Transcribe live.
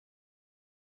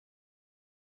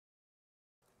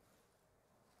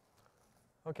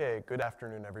Okay, good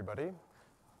afternoon, everybody.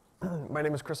 My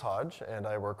name is Chris Hodge, and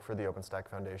I work for the OpenStack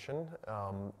Foundation.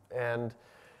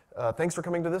 Thanks for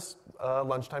coming to this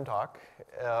lunchtime talk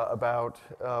about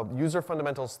User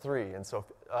Fundamentals 3, and so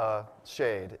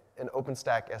Shade, an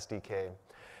OpenStack SDK.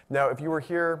 Now, if you were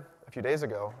here a few days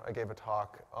ago, I gave a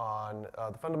talk on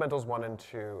the Fundamentals 1 and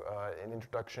 2, an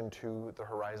introduction to the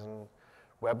Horizin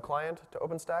web client to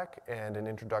OpenStack, and an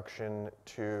introduction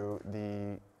to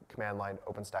the command line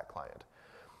OpenStack client.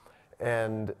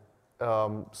 And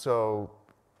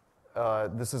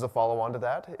this is a follow-on to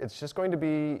that. It's just going to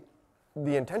be,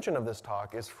 the intention of this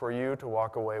talk is for you to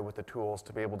walk away with the tools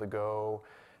to be able to go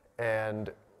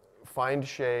and find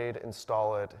Shade,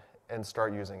 install it, and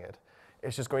start using it.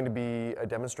 It's just going to be a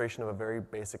demonstration of a very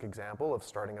basic example of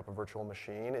starting up a virtual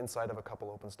machine inside of a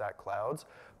couple OpenStack clouds.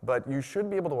 But you should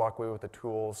be able to walk away with the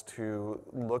tools to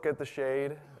look at the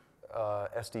Shade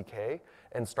SDK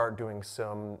and start doing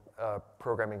some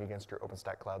programming against your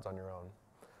OpenStack clouds on your own.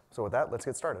 So with that, let's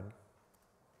get started.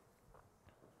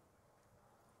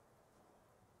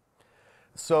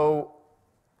 So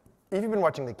if you've been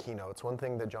watching the keynotes, one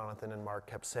thing that Jonathan and Mark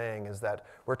kept saying is that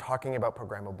we're talking about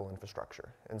programmable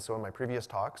infrastructure. And so in my previous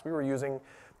talks, we were using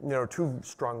two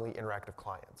strongly interactive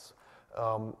clients.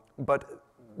 But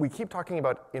we keep talking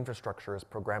about infrastructure as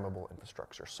programmable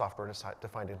infrastructure,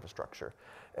 software-defined infrastructure.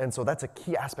 And so that's a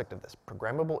key aspect of this.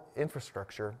 Programmable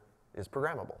infrastructure is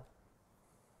programmable.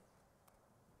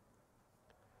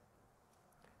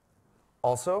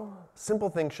 Also, simple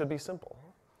things should be simple.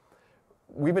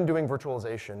 We've been doing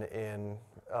virtualization in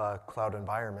cloud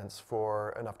environments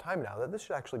for enough time now that this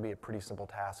should actually be a pretty simple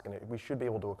task, and we should be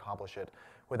able to accomplish it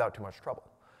without too much trouble.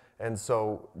 And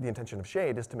so the intention of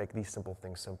Shade is to make these simple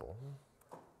things simple.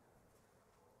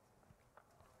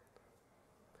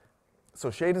 So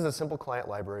Shade is a simple client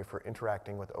library for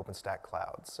interacting with OpenStack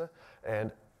clouds.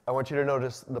 And I want you to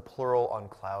notice the plural on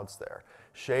clouds there.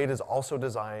 Shade is also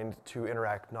designed to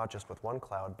interact not just with one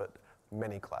cloud, but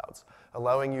many clouds,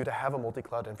 allowing you to have a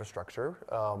multi-cloud infrastructure,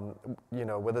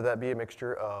 whether that be a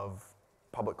mixture of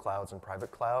public clouds and private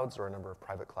clouds, or a number of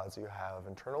private clouds that you have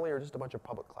internally, or just a bunch of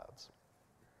public clouds.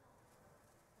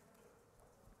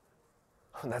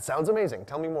 That sounds amazing.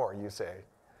 Tell me more, you say.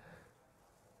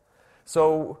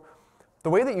 So the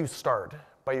way that you start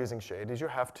by using Shade is you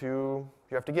have to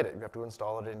get it. You have to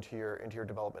install it into your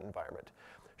development environment.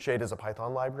 Shade is a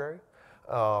Python library,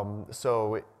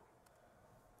 so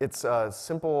it's a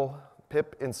simple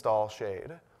pip install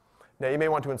Shade. Now you may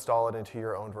want to install it into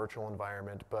your own virtual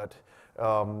environment, but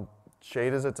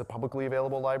Shade it's a publicly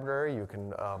available library. You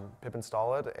can pip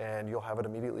install it, and you'll have it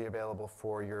immediately available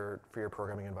for your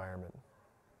programming environment.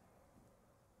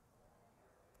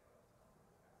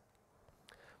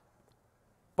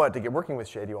 But to get working with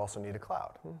Shade, you also need a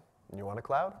cloud. You want a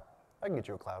cloud? I can get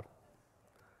you a cloud.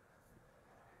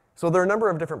 So there are a number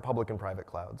of different public and private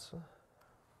clouds.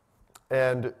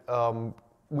 And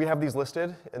we have these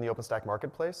listed in the OpenStack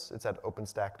Marketplace. It's at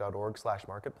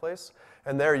openstack.org/marketplace.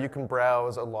 And there you can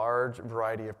browse a large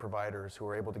variety of providers who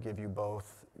are able to give you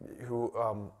both, who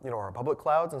are public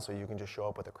clouds, and so you can just show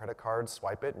up with a credit card,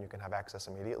 swipe it, and you can have access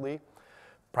immediately.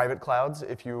 Private clouds,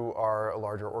 if you are a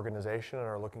larger organization and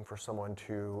are looking for someone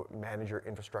to manage your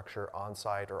infrastructure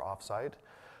on-site or off-site,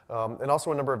 and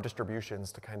also a number of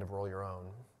distributions to kind of roll your own.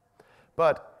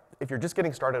 But if you're just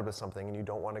getting started with something and you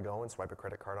don't want to go and swipe a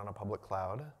credit card on a public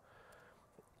cloud,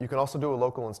 you can also do a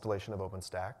local installation of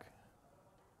OpenStack.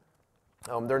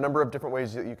 There are a number of different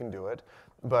ways that you can do it,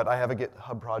 but I have a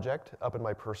GitHub project up in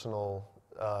my personal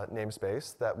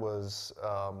namespace that was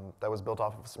built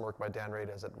off of some work by Dan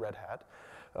Reyes at Red Hat,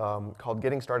 called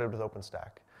Getting Started with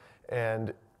OpenStack.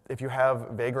 And if you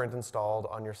have Vagrant installed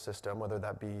on your system, whether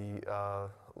that be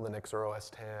Linux or OS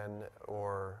X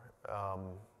or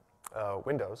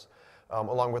Windows,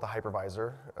 along with a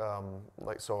hypervisor,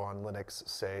 like so on Linux,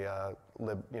 say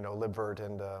libvirt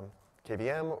and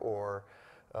KVM, or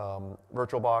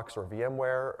VirtualBox or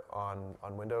VMware on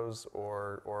Windows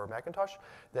or Macintosh,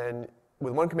 then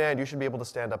with one command you should be able to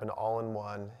stand up an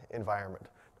all-in-one environment.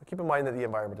 Now, keep in mind that the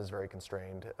environment is very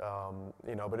constrained,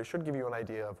 but it should give you an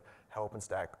idea of how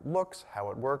OpenStack looks, how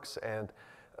it works, and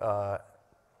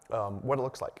what it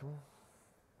looks like.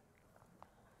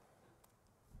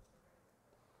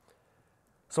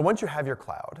 So once you have your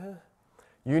cloud,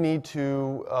 you need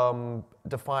to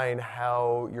define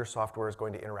how your software is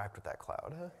going to interact with that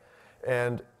cloud.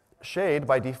 And Shade,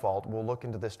 by default, will look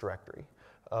into this directory.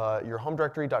 Your home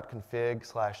directory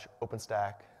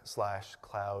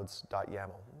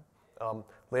 .config/openstack/clouds.yaml.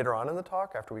 Later on in the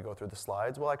talk, after we go through the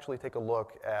slides, we'll actually take a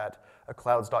look at a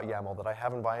clouds.yaml that I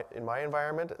have in my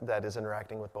environment that is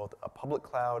interacting with both a public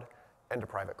cloud and a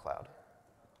private cloud.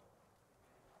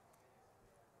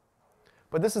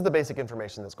 But this is the basic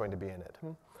information that's going to be in it.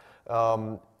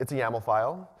 It's a YAML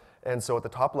file, and so at the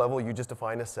top level, you just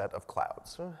define a set of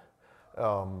clouds.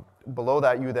 Below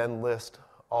that, you then list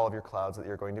all of your clouds that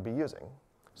you're going to be using.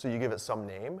 So you give it some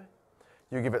name,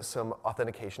 you give it some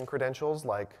authentication credentials,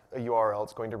 like a URL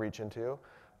it's going to reach into,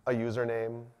 a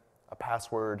username, a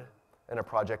password, and a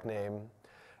project name,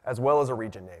 as well as a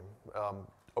region name.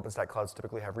 OpenStack clouds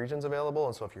typically have regions available,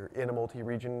 and so if you're in a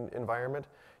multi-region environment,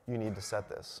 you need to set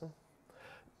this.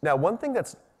 Now, one thing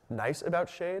that's nice about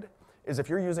Shade is if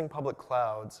you're using public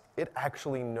clouds, it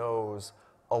actually knows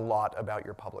a lot about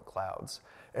your public clouds.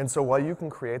 And so while you can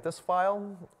create this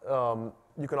file,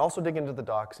 you can also dig into the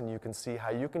docs and you can see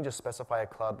how you can just specify a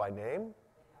cloud by name,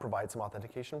 provide some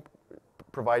authentication,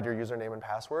 provide your username and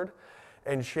password,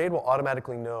 and Shade will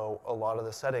automatically know a lot of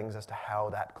the settings as to how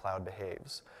that cloud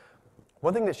behaves.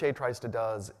 One thing that Shade tries to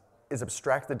do is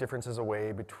abstract the differences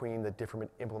away between the different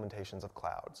implementations of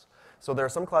clouds. So there are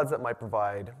some clouds that might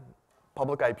provide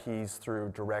public IPs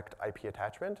through direct IP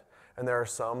attachment, and there are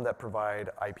some that provide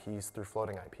IPs through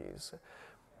floating IPs.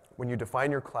 When you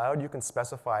define your cloud, you can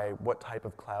specify what type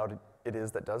of cloud it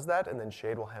is that does that, and then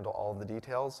Shade will handle all of the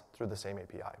details through the same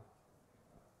API.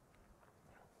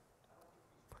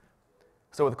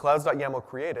 So with clouds.yaml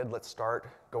created, let's start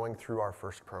going through our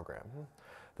first program.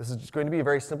 This is just going to be a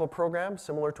very simple program,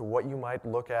 similar to what you might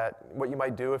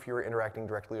do if you were interacting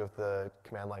directly with the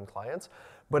command line clients,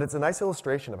 but it's a nice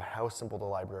illustration of how simple the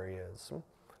library is.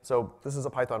 So this is a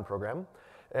Python program,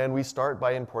 and we start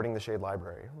by importing the Shade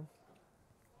library.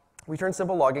 We turn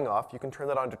simple logging off. You can turn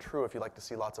that on to true if you'd like to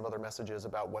see lots of other messages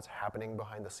about what's happening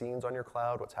behind the scenes on your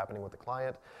cloud, what's happening with the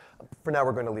client. For now,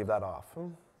 we're going to leave that off.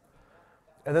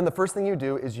 And then the first thing you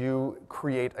do is you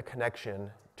create a connection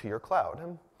to your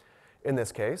cloud. In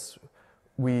this case,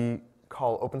 we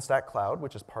call OpenStack Cloud,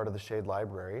 which is part of the Shade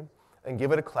library, and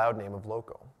give it a cloud name of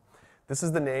local. This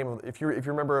is the name, if you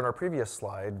remember in our previous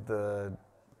slide, the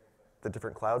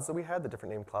different clouds that we had, the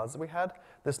different named clouds that we had,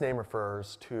 this name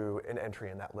refers to an entry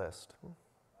in that list.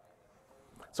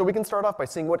 So we can start off by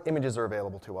seeing what images are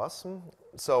available to us.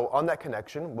 So on that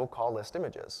connection, we'll call list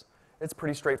images. It's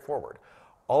pretty straightforward.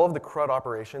 All of the CRUD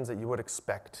operations that you would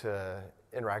expect to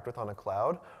interact with on a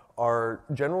cloud are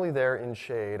generally there in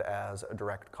Shade as a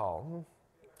direct call.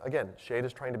 Again, Shade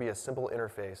is trying to be a simple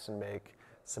interface and make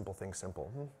simple things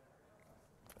simple.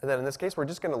 And then in this case, we're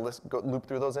just going to loop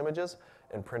through those images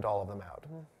and print all of them out.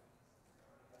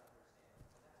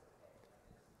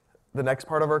 The next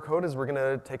part of our code is we're going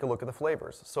to take a look at the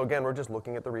flavors. So again, we're just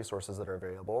looking at the resources that are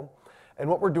available. And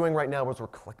what we're doing right now is we're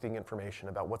collecting information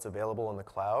about what's available in the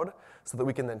cloud so that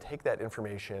we can then take that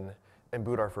information and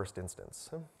boot our first instance.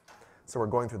 So we're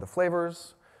going through the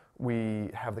flavors. We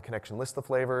have the connection list the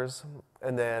flavors,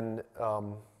 and then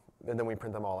we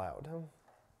print them all out.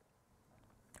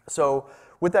 So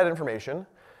with that information,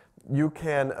 you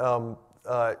can,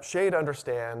 Shade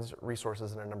understands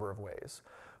resources in a number of ways.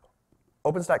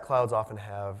 OpenStack clouds often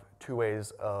have two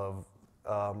ways of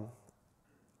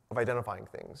identifying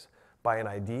things, by an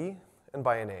ID and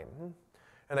by a name.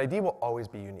 An ID will always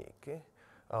be unique,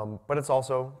 but it's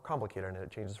also complicated and it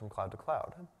changes from cloud to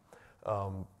cloud.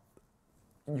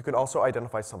 You can also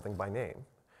identify something by name.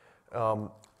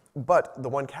 But the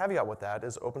one caveat with that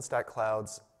is OpenStack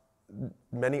clouds,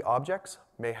 many objects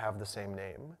may have the same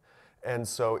name. And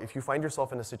so if you find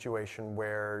yourself in a situation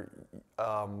where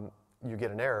you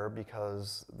get an error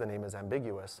because the name is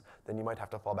ambiguous, then you might have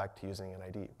to fall back to using an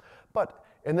ID. But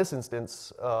in this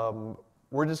instance,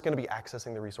 we're just going to be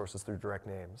accessing the resources through direct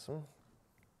names.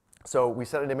 So we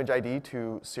set an image ID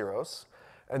to Ceros,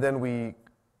 and then we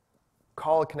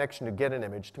call a connection to get an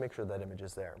image to make sure that image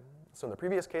is there. So in the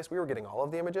previous case, we were getting all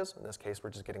of the images. In this case,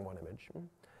 we're just getting one image.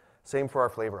 Same for our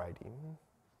flavor ID.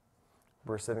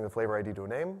 We're setting the flavor ID to a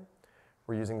name.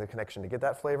 We're using the connection to get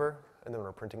that flavor, and then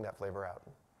we're printing that flavor out.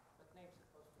 But name's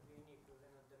supposed to be unique within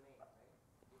a domain, right?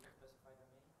 You specify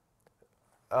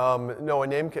the name? No, a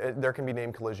name there can be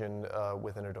name collision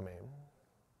within a domain.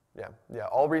 Yeah.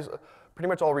 Pretty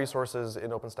much all resources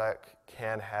in OpenStack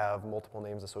can have multiple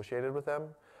names associated with them.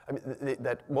 I mean,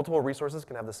 that multiple resources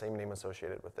can have the same name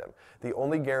associated with them. The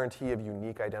only guarantee of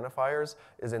unique identifiers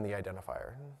is in the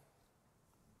identifier.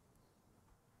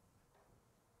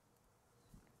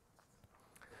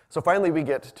 So finally, we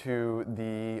get to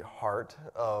the heart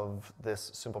of this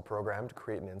simple program to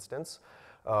create an instance.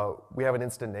 We have an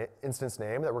instance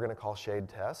name that we're going to call Shade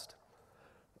Test.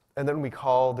 And then we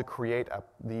call the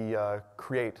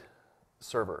create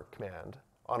server command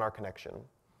on our connection.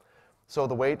 So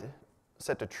the wait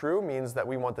set to true means that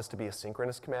we want this to be a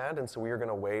synchronous command, and so we are going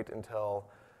to wait until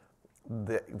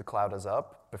the cloud is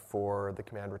up before the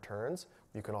command returns.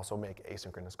 You can also make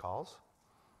asynchronous calls.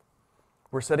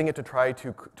 We're setting it to try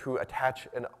to attach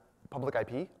a public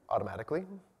IP automatically.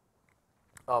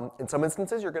 In some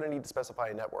instances, you're going to need to specify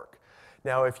a network.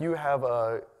 Now, if you have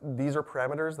these are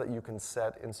parameters that you can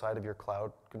set inside of your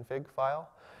cloud config file.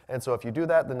 And so if you do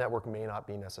that, the network may not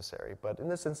be necessary. But in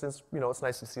this instance, it's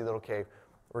nice to see that, okay,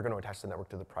 we're going to attach the network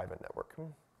to the private network.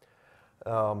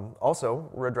 Also,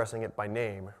 we're addressing it by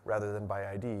name rather than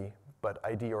by ID, but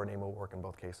ID or name will work in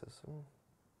both cases.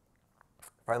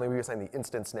 Finally, we assign the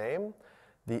instance name,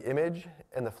 the image,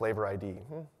 and the flavor ID.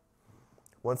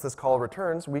 Once this call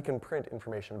returns, we can print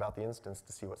information about the instance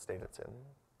to see what state it's in.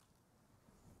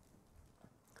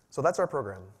 So that's our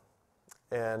program.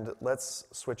 And let's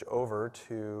switch over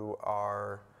to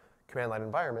our command line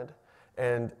environment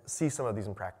and see some of these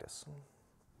in practice.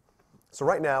 So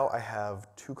right now, I have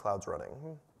two clouds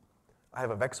running. I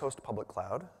have a VexHost public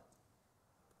cloud,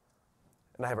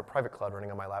 and I have a private cloud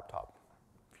running on my laptop.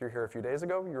 If you're here a few days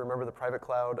ago, you remember the private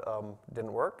cloud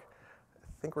didn't work.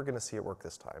 I think we're going to see it work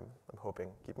this time. I'm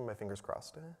hoping, keeping my fingers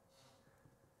crossed.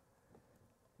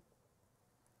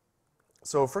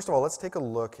 So first of all, let's take a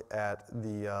look at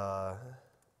the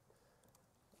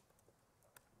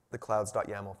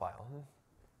clouds.yaml file.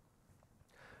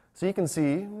 So you can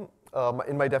see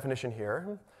in my definition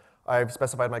here, I've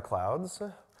specified my clouds.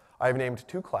 I've named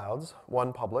two clouds,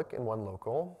 one public and one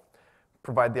local.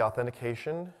 Provide the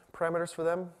authentication parameters for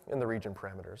them and the region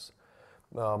parameters.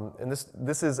 And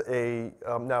this is a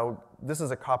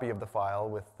copy of the file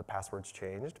with the passwords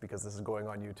changed because this is going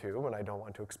on YouTube and I don't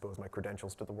want to expose my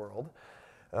credentials to the world.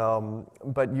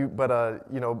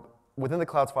 Within the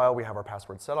clouds file, we have our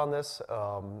password set on this,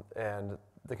 and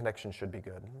the connection should be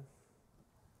good.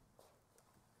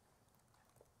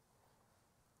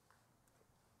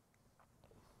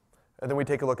 And then we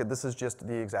take a look at, this is just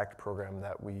the exact program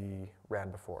that we ran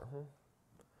before.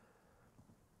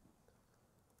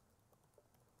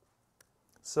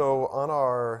 So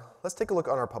let's take a look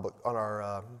on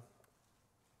our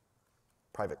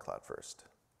private cloud first.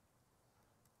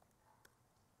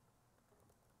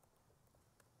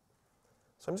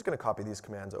 So I'm just going to copy these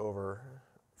commands over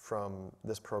from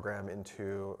this program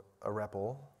into a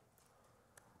REPL,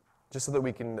 just so that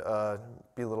we can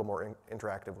be a little more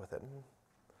interactive with it.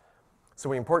 So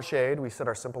we import Shade, we set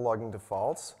our simple logging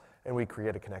defaults, and we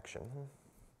create a connection.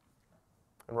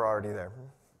 And we're already there.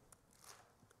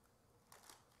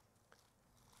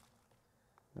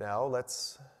 Now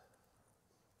let's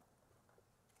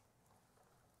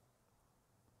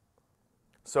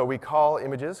so we call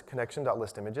images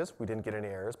connection.listImages. We didn't get any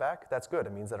errors back. That's good.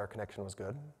 It means that our connection was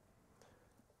good.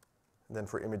 And then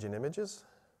for image and images,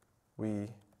 we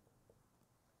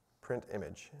print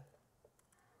image.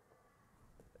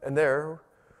 And there,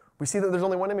 we see that there's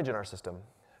only one image in our system.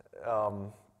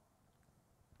 Now,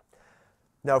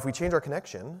 if we change our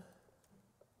connection,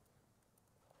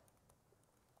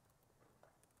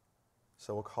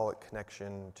 so we'll call it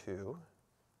connection 2.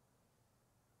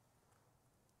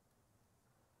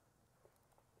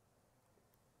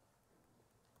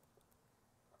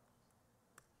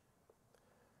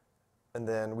 And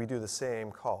then we do the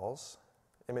same calls.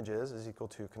 Images is equal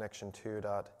to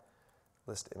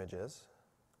connection2.listImages.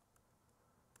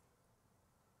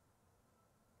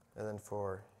 And then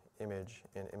for image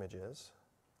in images,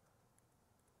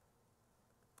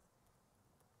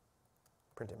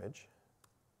 print image.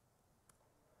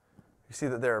 You see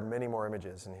that there are many more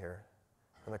images in here,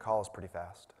 and the call is pretty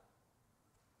fast.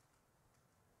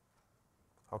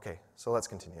 Okay, so let's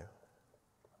continue.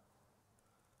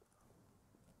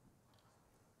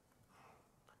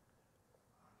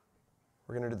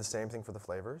 We're going to do the same thing for the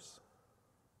flavors.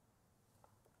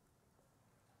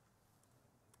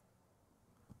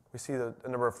 We see a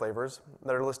number of flavors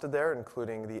that are listed there,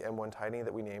 including the M1 Tiny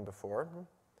that we named before.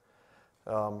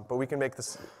 But we can make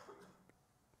this.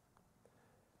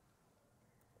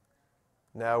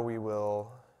 Now we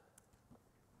will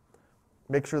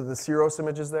make sure that the Ceros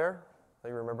image is there.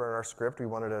 You remember in our script, we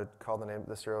wanted to call the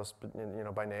Ceros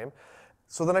by name.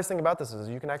 So the nice thing about this is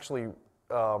you can actually,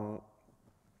 in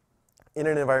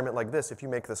an environment like this, if you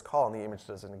make this call and the image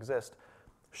doesn't exist,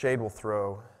 Shade will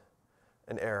throw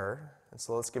an error. And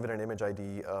so let's give it an image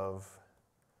ID of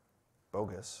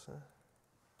bogus.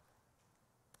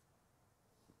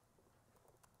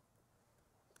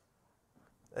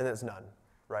 And it's none,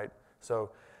 right?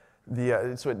 So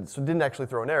so it didn't actually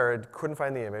throw an error. It couldn't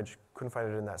find the image, couldn't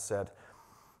find it in that set.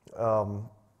 And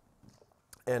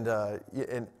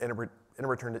it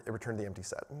returned the empty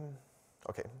set.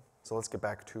 Okay, so let's get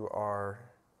back to our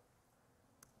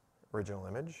original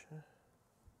image.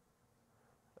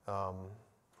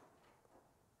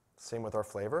 Same with our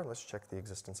flavor. Let's check the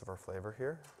existence of our flavor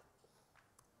here.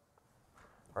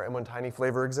 Our M1 Tiny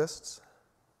flavor exists.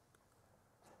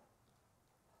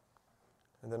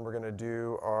 And then we're going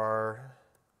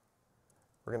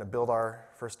to build our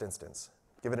first instance.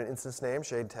 Give it an instance name,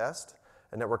 shade test,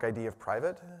 a network ID of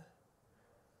private.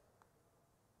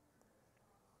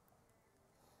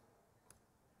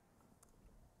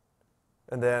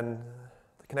 And then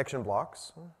the connection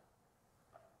blocks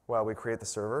while we create the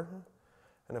server.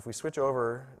 And if we switch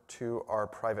over to our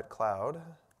private cloud,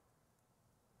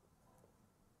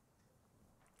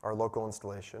 our local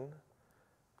installation,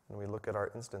 and we look at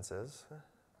our instances,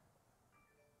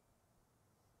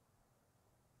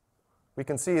 we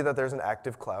can see that there's an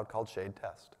active cloud called shade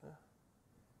test.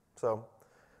 So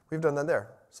we've done that there.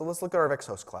 So let's look at our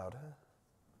VexHost cloud.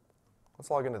 Let's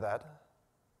log into that.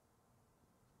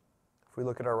 If we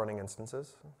look at our running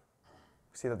instances, we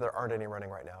see that there aren't any running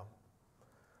right now.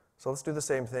 So let's do the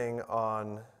same thing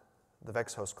on the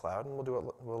VexHost cloud, and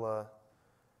we'll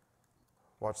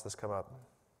watch this come up.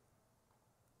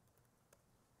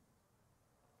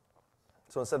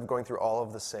 So instead of going through all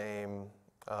of the same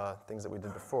things that we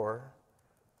did before,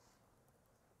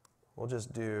 we'll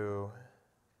just do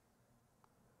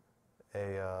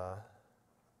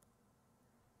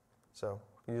so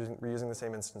we're using the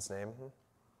same instance name.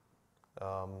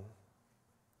 So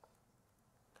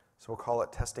we'll call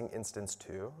it testing instance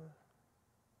 2,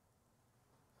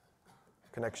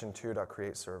 connection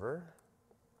 2.create server.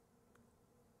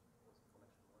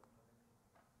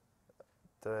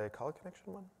 Did I call it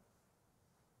connection 1?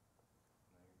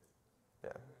 Yeah.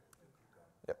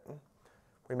 Yep.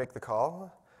 We make the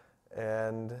call,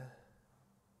 and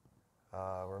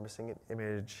we're missing an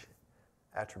image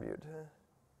attribute.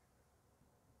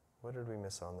 What did we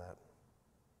miss on that?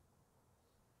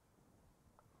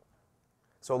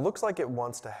 So it looks like it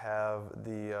wants to have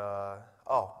the,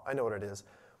 oh, I know what it is.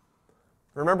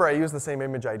 Remember, I used the same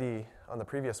image ID on the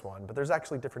previous one, but there's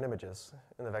actually different images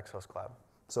in the VexHost cloud.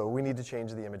 So we need to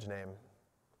change the image name.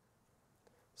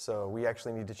 So we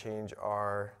actually need to change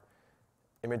our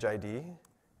image ID.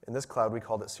 In this cloud, we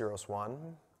called it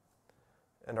Ceros1,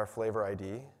 and our flavor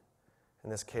ID.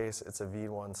 In this case, it's a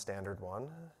V1 standard one.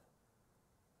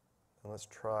 And let's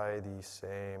try the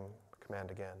same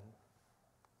command again.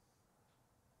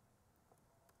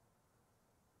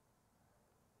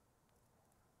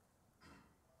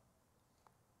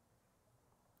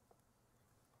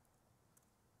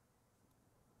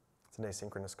 It's an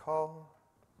asynchronous call.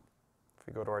 If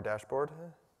we go to our dashboard,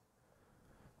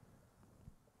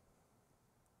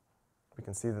 we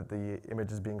can see that the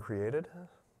image is being created.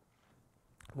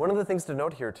 One of the things to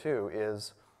note here, too,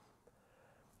 is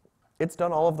it's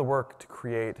done all of the work to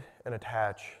create and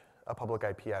attach a public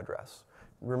IP address.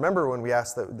 Remember when we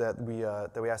asked that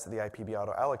the IP be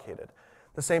auto-allocated.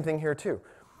 The same thing here, too.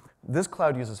 This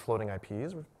cloud uses floating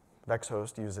IPs.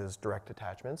 VexHost uses direct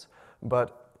attachments,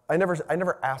 but I never had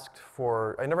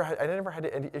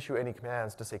to issue any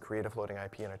commands to say create a floating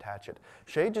IP and attach it.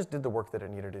 Shade just did the work that it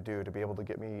needed to do to be able to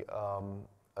get me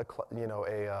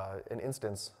an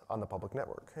instance on the public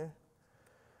network. Okay?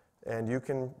 And you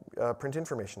can print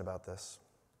information about this.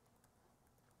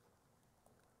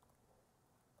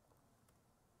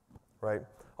 Right?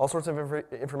 All sorts of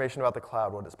information about the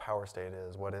cloud, what its power state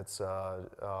is, what its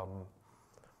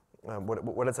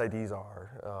IDs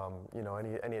are,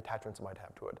 any attachments it might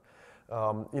have to it.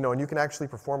 And you can actually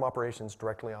perform operations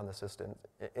directly on this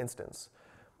instance.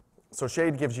 So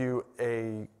Shade gives you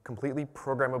a completely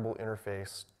programmable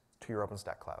interface to your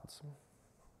OpenStack clouds.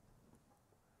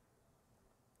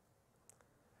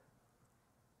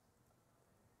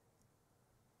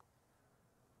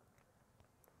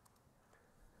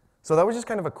 So that was just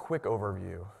kind of a quick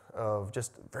overview of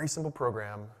just a very simple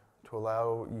program to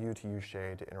allow you to use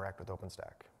Shade to interact with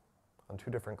OpenStack on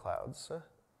 2 different clouds.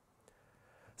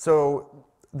 So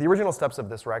the original steps of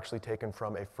this were actually taken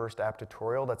from a first app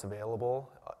tutorial that's available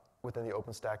within the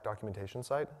OpenStack documentation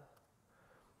site.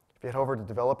 If you head over to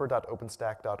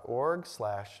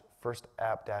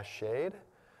developer.openstack.org/firstapp-shade,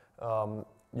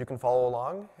 you can follow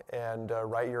along and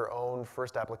write your own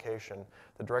first application.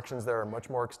 The directions there are much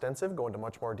more extensive, go into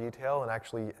much more detail, and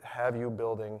actually have you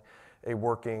building a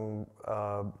working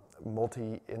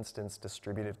multi-instance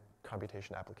distributed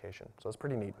computation application. So it's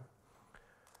pretty neat.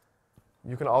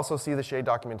 You can also see the Shade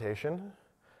documentation.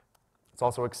 It's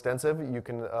also extensive. You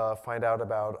can find out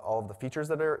about all of the features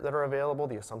that are available,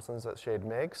 the assumptions that Shade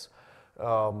makes,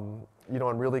 and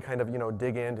really kind of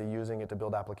dig into using it to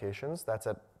build applications. That's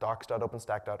at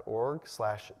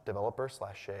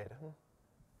docs.openstack.org/developer/shade.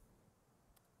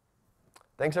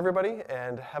 Thanks, everybody,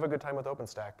 and have a good time with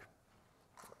OpenStack.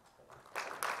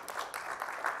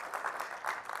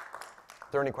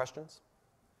 Are there any questions?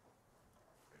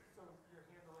 So your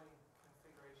handle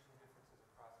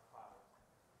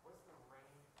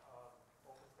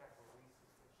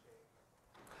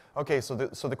Okay, so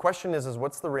the question is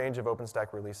what's the range of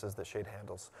OpenStack releases that Shade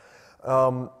handles?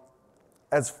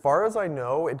 As far as I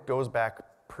know, it goes back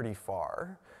pretty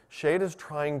far. Shade is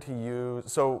trying to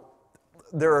use, so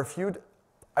there are a few,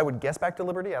 I would guess back to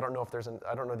Liberty. I don't know if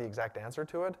I don't know the exact answer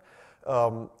to it.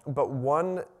 But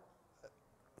one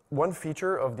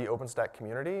feature of the OpenStack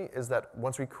community is that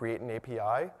once we create an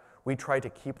API, we try to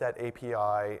keep that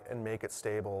API and make it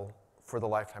stable for the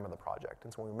lifetime of the project.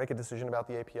 And so when we make a decision about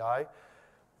the API,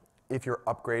 if you're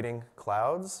upgrading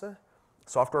clouds,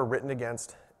 software written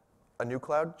against a new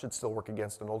cloud should still work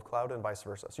against an old cloud and vice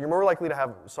versa. So you're more likely to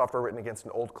have software written against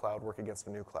an old cloud work against a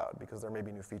new cloud because there may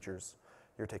be new features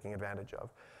you're taking advantage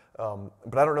of.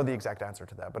 But I don't know the exact answer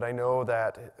to that. But I know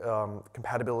that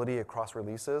compatibility across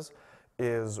releases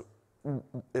is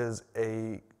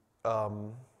a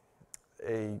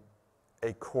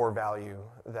core value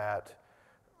that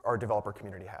our developer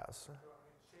community has. So, I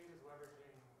mean, Shade is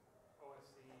leveraging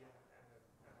OSC and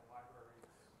the libraries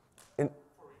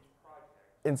for each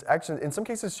project. In some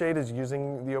cases, Shade is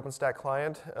using the OpenStack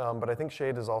client, but I think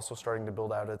Shade is also starting to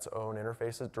build out its own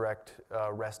interfaces, direct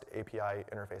REST API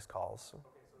interface calls. Okay,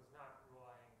 so it's not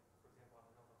relying, for example, on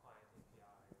another client API.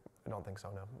 I don't think so,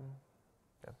 no.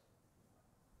 Yeah.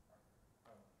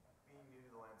 Being new to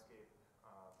the landscape,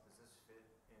 does this fit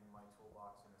in my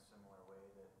toolbox in a similar way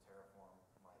that Terraform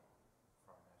might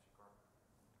from HashiCorp?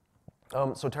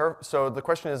 So the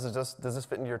question is does this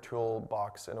fit into your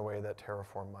toolbox in a way that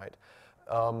Terraform might?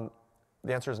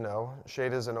 The answer is no.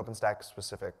 Shade is an OpenStack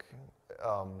specific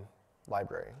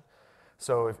library.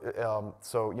 So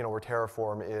where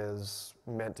Terraform is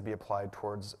meant to be applied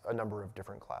towards a number of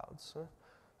different clouds.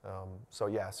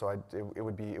 It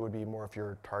would be more if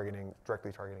you're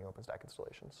directly targeting OpenStack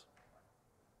installations.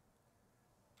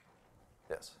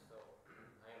 Yes. So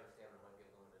I understand there might be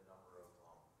a limited number of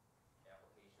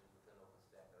applications within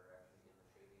OpenStack that are actually in the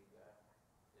Shade API.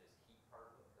 Is Heat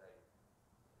part of it? Could I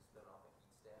spin off a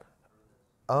Heat stack through this?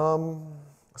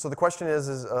 So the question is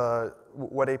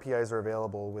what APIs are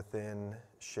available within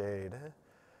Shade?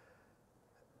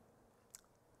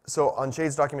 So on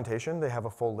Shade's documentation, they have a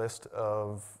full list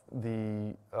of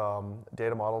the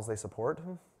data models they support.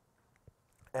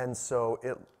 And so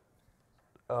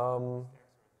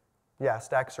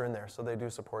stacks are in there, so they do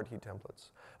support Heat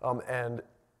templates. And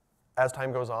as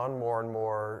time goes on, more and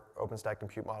more OpenStack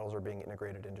compute models are being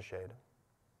integrated into Shade.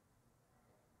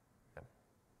 Yeah.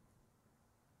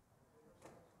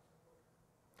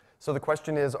 So the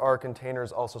question is, are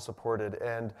containers also supported?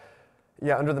 And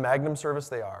yeah, under the Magnum service,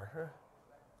 they are.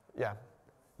 Yeah.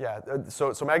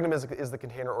 So Magnum is the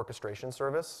container orchestration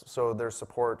service, so there's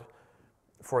support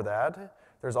for that.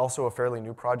 There's also a fairly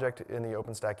new project in the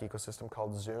OpenStack ecosystem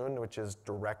called Zune, which is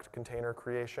direct container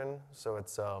creation. So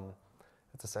it's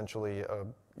essentially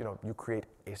you create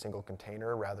a single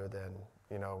container rather than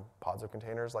pods of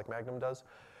containers like Magnum does.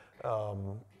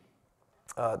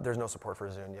 There's no support for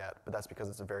Zune yet, but that's because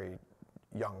it's a very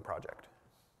young project.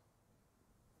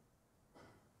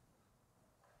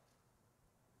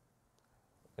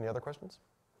 Any other questions?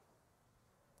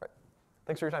 All right.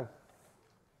 Thanks for your time.